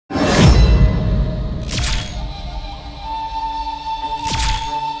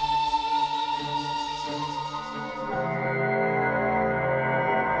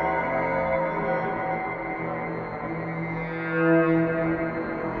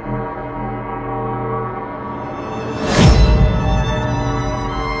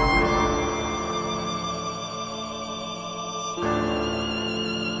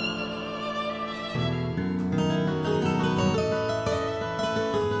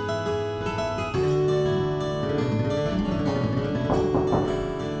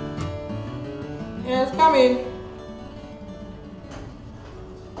coming.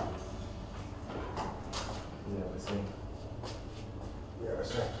 Yeah, we're saying. Yeah, we're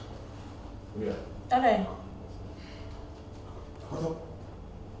saying. Yeah. Okay.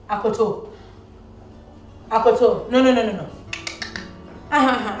 Akoto. Akoto. No.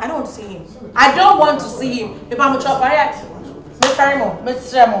 I don't want to see him. I don't want to see him. If I'm a chop, Harriet.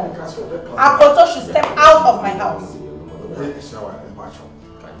 Mr. Remo. Akoto should step out of my house.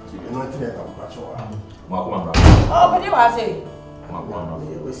 Oh, but you are saying. No, I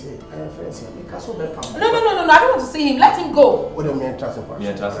don't want to see him. Let him go. What do you mean, trust him?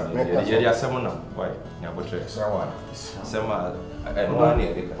 Yeah, someone now. Why? Yeah, but someone. And one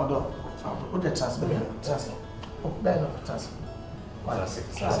year. What the trust me? Trust him. Oh, better trust him.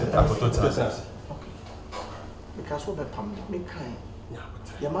 Because what the pam me kind.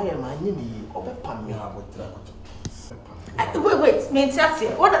 Yeah, my name or the pam me. Wait,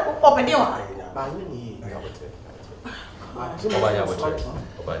 Ntatea. What open the one?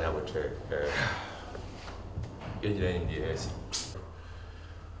 Obaa would in the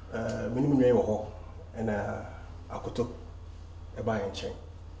air. Minimum name of and Akoto a buying chain.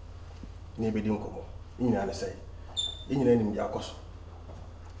 Maybe don't come. You say, in your name, Yakos.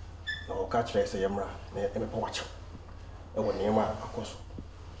 No catch race a yamra, and a watch. I want near my Akos.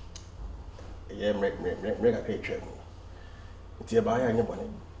 A year make a great trade. It's a buyer in your bonnet.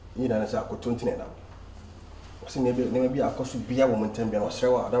 You know, as I could tune it up. Was maybe a cost to be a woman, and or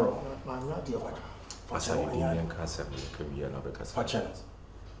so. I don't know. I'm not dear. What's a young cancer? Could be another chance.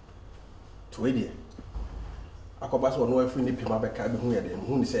 To idiot. I could pass one way for the people back at who had him,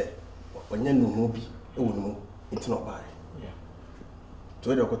 who said, when you know be, it would move. It's not by.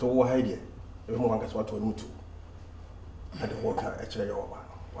 To it, I got to war idea. Everyone gets what to move to. I don't work actually over.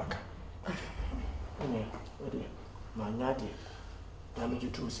 What? My Nadia. I made you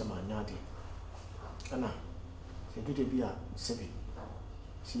true some Nadia. Anna. Say, do they be a Sebi?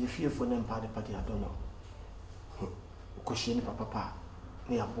 See, you fear for them party, I don't know. Cushion papa,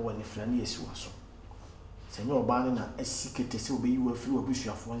 near boy and friend, yes, you are so. Say, no banana, a secret to say, you will feel a bush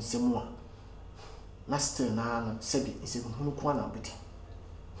of one some more. Master Nan, Sebi is a Muquana bitty.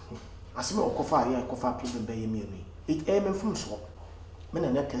 I smell coffee, I coffee people by me. It aim from swap. Men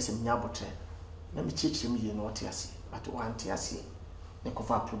and necklace and yabotre. Let me teach him you know what I see, but one Tiasi. The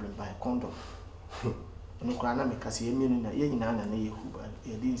coffee problem by a condom. No crana make us a million a year in an and a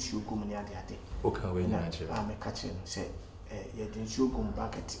didn't show go many other day. Okay, when I'm a catching, say, you didn't show go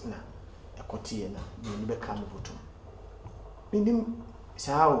back at a cotiana, you become a bottom. Meaning,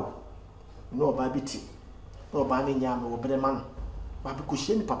 how no babity, no banning yam or better man, but because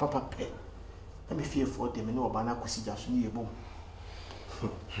she and papa pay. Let me fear for them and no banana could see just near boom.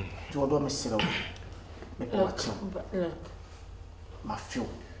 To adore myself, make watch my fuel.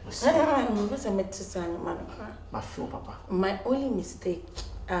 My fuel, papa. My only mistake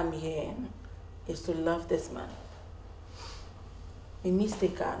I'm here is to love this man. My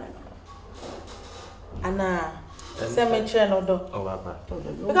mistake, Anna. Cemetery no do. Obaa.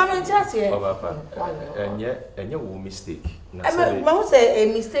 Because Ntatea. Obaa. And your mistake. I say a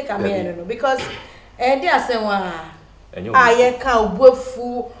mistake I'm here no because they are saying I can't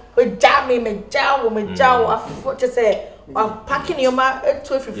woeful with jammy me jaw I just say I'm packing your ma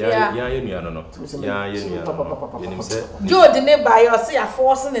 12 yeah no Joe the neighbor you see a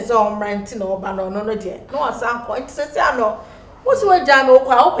forcing his own renting or ban no dear no at some point say no what's what jam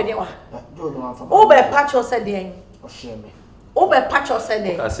open you Obaa patch or said the Obaa patch or said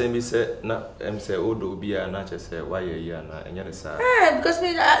the I say me say na say odo bia na che say why ya na enya ne sa because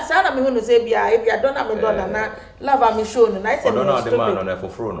me sana me who say bia if you don't have me done na love am show no I say no the man on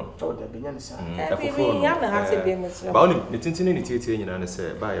foforo no so the bia ne sa foforo no na ha say be me so ba oni ne tintini ne tietie nyina ne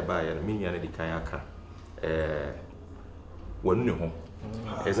say ba ya na me nua ne di kan aka wonu ne ho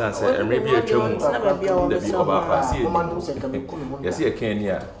Ezan say emre bi atwam da bi Obaa pa see yes e kan ni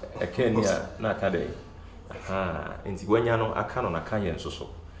a na aka dey enti wanya no aka no na kan ye nsoso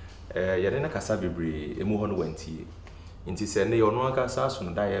yede na kasa bebre emu ho no wantie enti se ne yo no aka sa so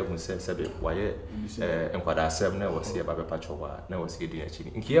no da ye hu se sebe waye enkwada asem na wo se ba be pachowa na wo se di achi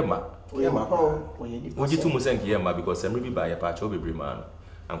nkiye ma oji tu mu se nkiye ma because emre bi ba ye pacho bebre ma no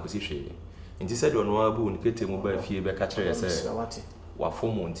ankosi hwe enti se do no abu nkete mu ba fie be ka kire se wa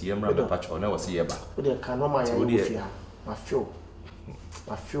fomo nti ye mra be pacho na wo se ye ba wo de ka no ma ye fia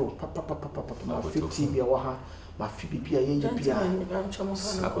ma feel papa ma feel TV ha ma feel bibia ye bibia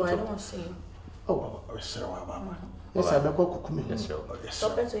I don't see him. Oh Baba yes I be ko kukumi yes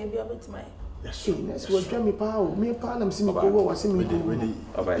Stop it so you be able to my yes yes we drum me pa na me ko wo wase me ready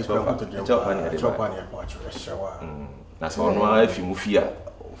Obaa chop ani watch na so no afi mu fia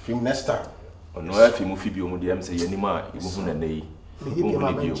film next time ono afi mu fi bi omu de am say yanima imu na nayi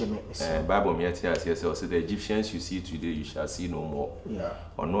Bible me says the Egyptians you see today you shall see no more.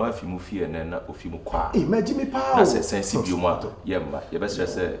 Ono afi mu fi ene na ofi mu kwa. Imagine me pa. Na say sense bi omu ato. Yemma, ye be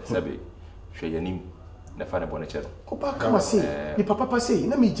stress sabe hwe yanim na fa na bone che. Oba kama say, me papa say,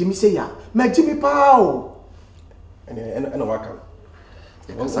 na me jimi say ya. Me jimi pa o. Ena waka.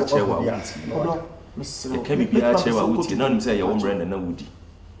 E sa che wa wuti. Odo, Mr. E ka bibia che wa wuti na nim say ye wo mre na wudi.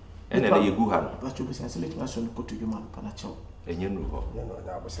 Ena na ye gu ha no. Ba chu be say let me so no koto bi man pa na che. Enye nu ho.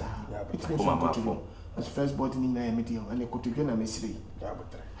 Da bosa. It's mama phone. As first body ni na me deal, and koto bi na me sire. Da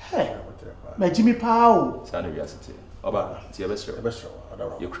botre. Hey. Me jimi pa o. Sa na wi asete. Oba, ti e be sure. E be sure.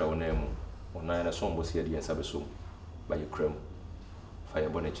 Ada. Ye kra wo na mu. Ona na so mbo se ye nsa be so. Ba ye kra mu. Fa ye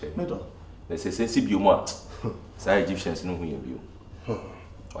bone che. Me do. Na se sensi bi omu a. Sa Egyptians no hu ye bi o.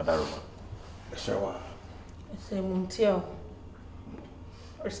 Odaro ma. E sure. Say Muntio.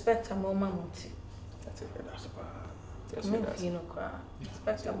 Respect a mama Munti. That's it. That's pa. Yes, that's you know,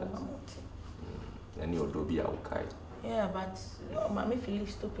 respect a mama Munti. And you do be okay. Yeah, but mommy feel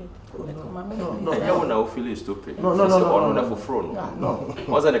stupid. No, I will feel stupid. No. For fraud. No.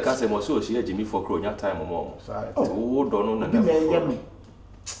 Was that the castle was so she Jimmy for crow your time or more? Oh, don't know.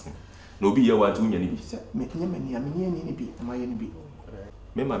 No be your one to me. Make me any be my enemy.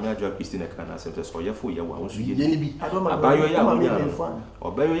 Remember me address Christina can accept us or your fool, you want to be. I don't buy your young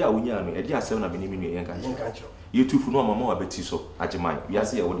or buy your young, a dear 7 of minimum young country. You two for no more bet you so at your mind. We are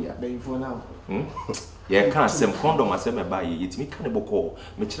see all the for now. Yeah, can't send condom as I buy it. Me cannibal call.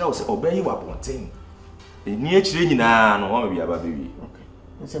 Mitchell say, obey you up one thing. Near children now, no one will be a baby. Okay,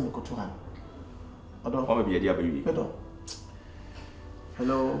 and send me go to her. I don't want to be a dear baby.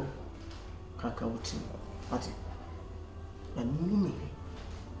 Hello, Kakauti. What? And me.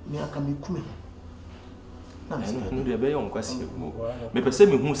 Me akami kume. No, the be on question. Me pese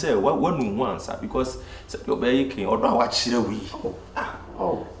me hu say what no answer because your be king or do watch we.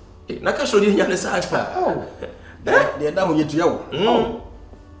 Oh. Na ka show dey yan side. Oh. Dey da mo yetu ya wo.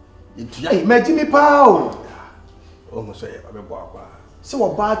 Yetu ya. Imagine me pa o. O mo say ba be bo akwa. Se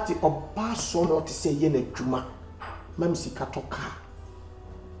oba so no te say ye na dwuma. Mam sika toka.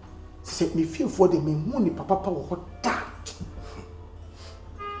 Se me feel for the me hu ni papa wo hoda.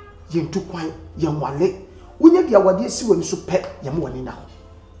 Yentu kwan yamwale wonya dia wade si wani so pe yamwani na ho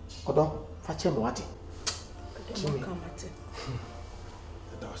odo fa che me wate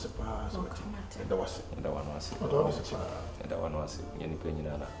da was pa da was yeni pe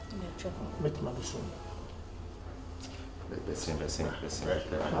nyina na met ma so Listen.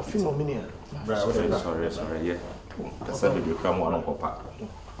 I feel no mini sorry yeah kasa be be kra mo no kopa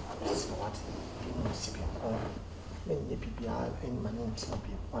what men ye bibia en Manu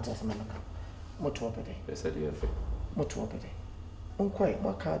Ntatea what is manaka moto opede pesa de efe moto opede onkoi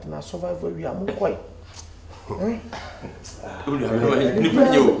mo card na survival wi am onkoi ni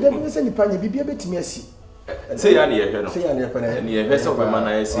panyo dem se ni panyo bibia betimi asi say ya ni ye hwe no say ya ni ye hwe ni ye hwe so be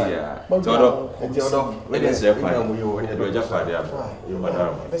mana asi ya todo it is there pan do ja fa de aba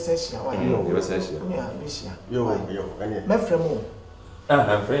be se sia wa be se sia ya be sia yo me fremo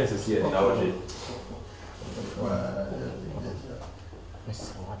I'm friends is here now je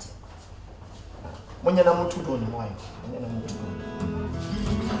Mr. What? Mwenye na mtu ndo ni mwayo. Mwenye na mtu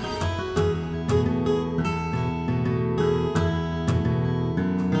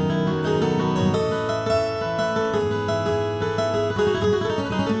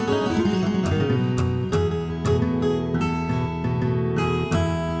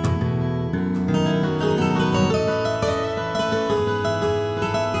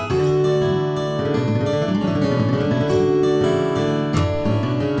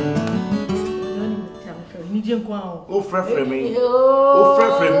O frefre me. O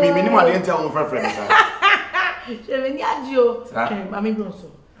frefre me. Minimum dey enter on frefre me. Je me ni adio. Mami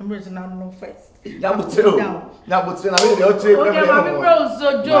bronso. I'm bronso now no first. Ya butero. Na we dey o trade frefre. Okay, mami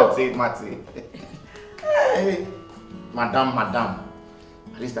bronso jo. Mate. Hey. Madam.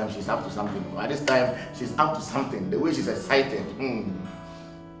 At this time she's up to something. The way she's excited.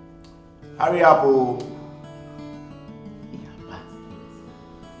 Hurry up, oh.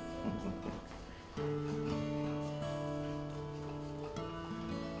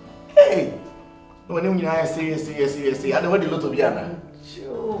 Hey, no one you are serious. I don't want the lot of Yana.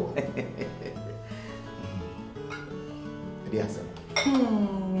 Sure. Yes.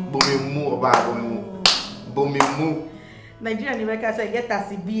 Bomimu. Nigeria ni weka say get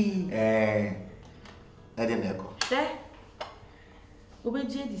asibi. I didn't echo.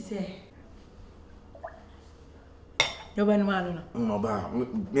 Obeje di say. You're Ben Manu.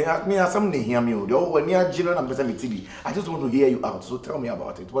 Obaa, me are some hear me. When you are Jeneral and President TV, I just want to hear you out. So tell me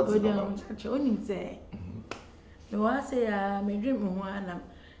about it. What's it about? Only say. No, I say, my dream one.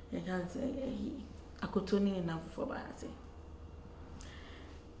 I can't say I could turn in enough for Bassy.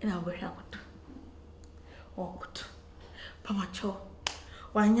 And I wish I could. Oh, good. Pamacho.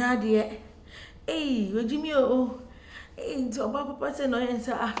 One yard dear. Eh, would you know? Eh, to Papa person, no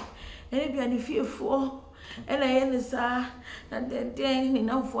answer. And if you fearful. And I understand that then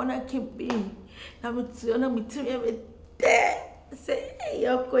enough for I keep being. Now it's on a material there. Say,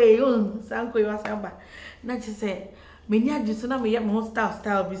 you're quail, Sanko, you are samba. Not to say, Minya just not me, more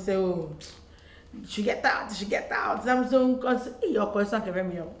style, be so. She get out, Some soon cause your person can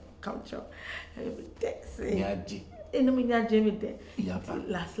remember your culture. In the Minya Jimmy there.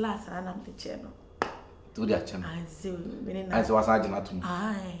 Last, and I'm the channel. To that channel. I see, as was I did not to me.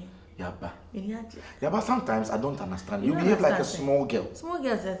 Aye. Yeah, but sometimes I don't understand. You behave like a small girl. Small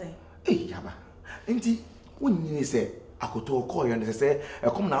girl says, hey, Yaba. Auntie, when you say, I could talk or you say, I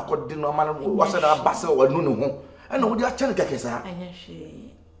come now, could dinner man, what's that basel or no? I know what you're telling us. I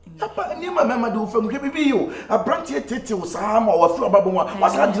she. Papa, near my mamma do from you. A branch here, Titty, Sam or a floor bubble.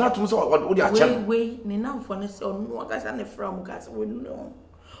 What's that not to so what you are telling? Wait, now for this or no, I got from gas will know.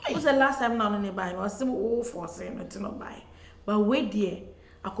 What's the last time not in the buy was some old for saying not to not buy. But wait, dear.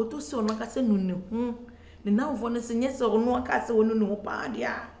 Akoto se ono kase nunu ne na ufo ne se nyese ono akase wonu no pa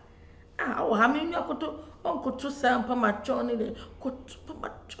dia o ha me nu akoto onkoto sampa macho ne de koto pa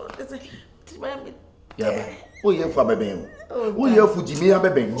macho de se ti ma me ya ba o ye fu abeben o ye fu jimi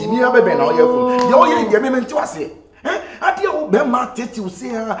abeben na o ye fu ye o ye de me menti wase ade o be ma tete o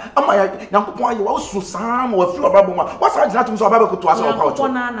se ama ya yankopon aye wo so sam wo fi obabo ma wasa gina tum so obabo koto asa o pa o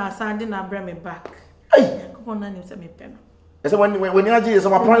na sande na bra me back yankopon na ni se me pe no. It's when you are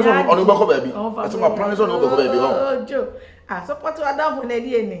some plans on the back baby. It's my plans on the baby. Oh, Joe. I support to adapt for the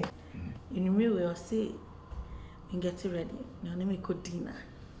DNA. In me, we'll see and get ready. Now, let me cook dinner.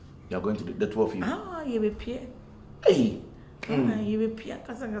 You are going to the two of you. Ah, you will peer. Hey, you will peer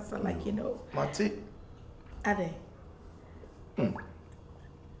because I'm like, you know. Mati. Are they?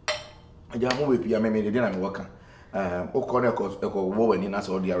 I just want to be a member of the worker. O kone ko wo wani na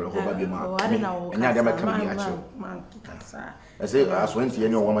so dia re ho ba bi ma enya dia meka bi a che I say as when tie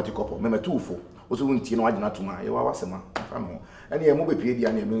ni o wamati kopo me metufo o so wuntie no agina to ma ye wa wasema fa mo ene ye mo be pie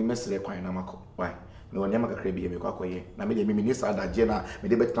dia na me mesere kwan na mako why me woni ma kakra bi ye me kwa koye na me de me minister da je na me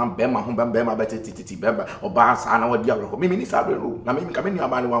de betam be ma ho be ma betiti be Obaa sa na wadi awre ho me minister be ro na me ka me ni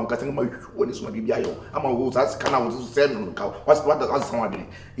amane wa nka sen ma woni so bi ayo ama wo sa kana wo so se no ka what does someone be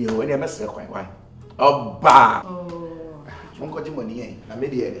ye woni mesere kwan why Obaa. Monko ji money eh. Na me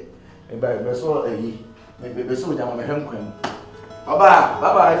de e ba be so eyi. Me so jama me hwenkwam. Obaa,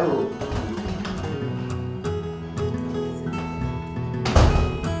 bye bye o.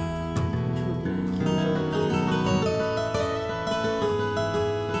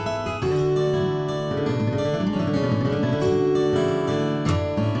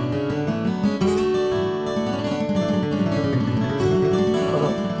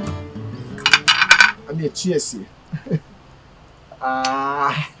 Cheers.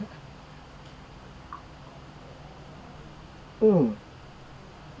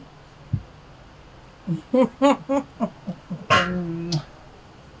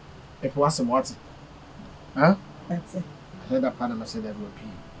 It was some what? Huh? That's it. I heard that part of my said that will be.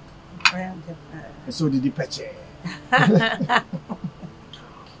 I am the so did the patch.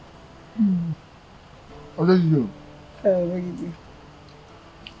 What did you do? What did you do?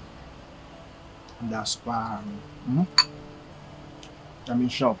 That's fine. I mean,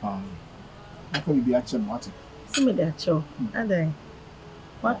 shop. How can you be actually what? See me that show. And then,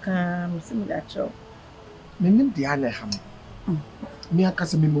 what can see me that show? Minim the other ham. Me, I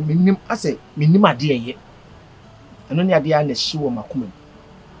can't minim. I say, minim a dear yet. And only a dear and a shoe of my coming.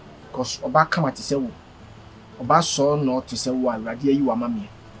 Because Obaa come at the say, Obaa saw not to say, why, Radia, you are mammy.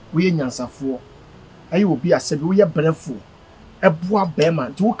 We in Ngissah for. I will be a said, we are brave. A boy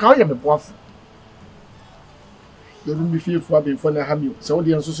bearman to call him a boff. Don't be fearful before I have you. So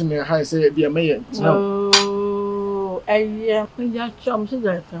the answer in high say be a mayor. Oh, I just chum to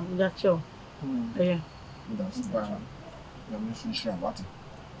that show. Yeah. That's bad. I'm not sure what.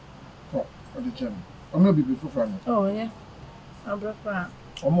 Oh, what the gem. I'm not be before from. Oh, yeah. I'm broke.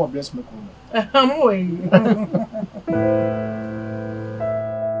 I'm more blessed. I'm waiting.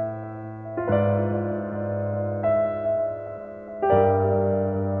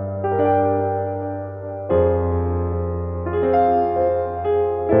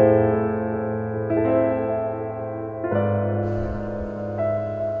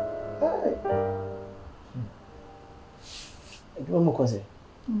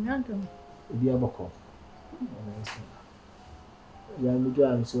 Be a boko. Young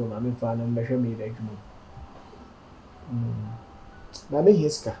John, so I'm fan and measure me like Mammy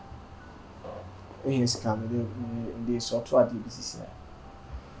Hiska. He's coming, they sort of DBC.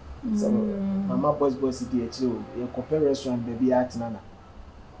 So, Mamma was dear too. A copper restaurant, baby at Nana.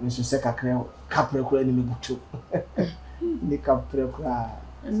 Mr. Secretary, Capra, enemy too. The Capra.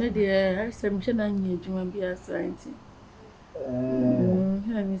 And dear, I said, you might be a scientist.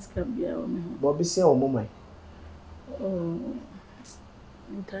 Miss Cabia, Bobby say on moment. Oh,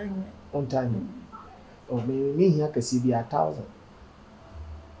 on time. Oh, me here can see be 1,000.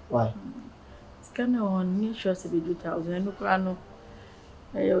 Why? Scanner on near sure to be 2,000. And look, I know.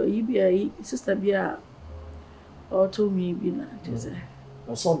 You be a sister be a or 2 me be not.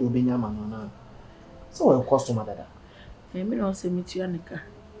 Or so do be Yaman. So a customer that. I mean, also meet you, Annika.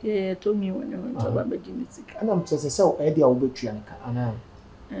 Yeah, told me when I went to Baba Jimmy. And I'm just so Eddie will be Trianica. And I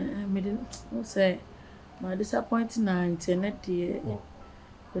didn't say my disappointing night and that year.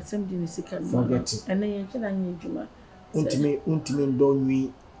 The same thing is forget it. And then you need you. Untimate don't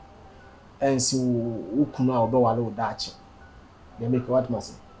we and see who can now go a little Dutch. They make what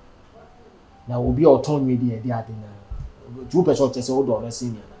must now will be autonomy, dear. They are dinner. 2% is old or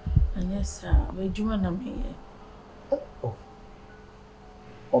senior. And yes, sir, where you want me? Oh.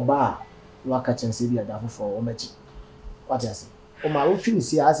 Obaa, you catch and see the other for Omechi. What I say? Oh, my own thing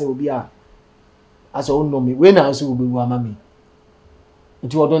is, as it will be a as I know me, when I also will be one mammy.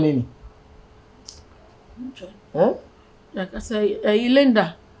 It was done any. Eh? Like I say,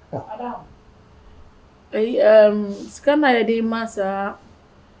 Linda. Scanner a day, Massa.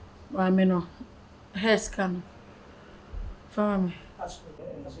 I mean, hair scan. For me.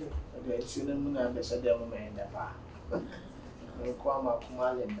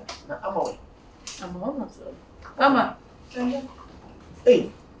 Ama.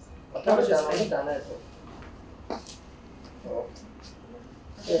 Hey. What was just I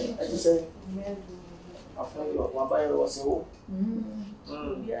say, after you was a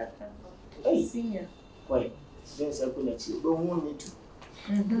hey, senior. Wait, there's a good you don't want me to.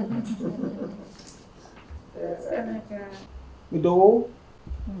 We do.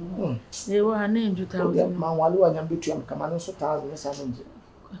 They were named 2,000. Mawalu and Between Command so 1,000.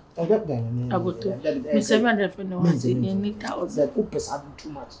 I got them. I go to Miss 700 for no one saying 8,000. That opus are too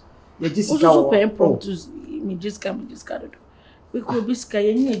much. They just also impromptu. Me just come discarded. We could be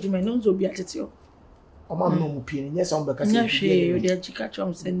skying age, my nose will be at it. Oh, Mamma, no opinion. Yes, I'm because I'm sure you're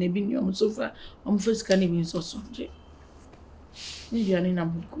chicachums and maybe your sofa on first canning so soon. Maybe I'm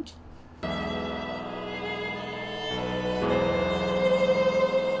in good.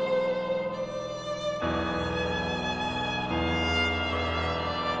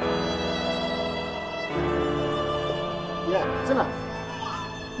 Yeah, Tina.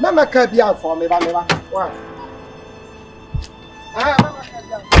 Mama can't be out for me, Mama. What? Mama can't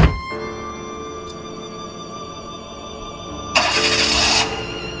be out.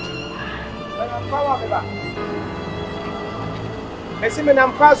 Messi me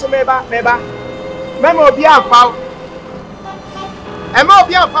nam kwaso meba. Mama obi afa. Ema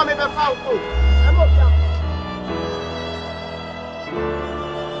obi afa me be fa o. Ema obi afa.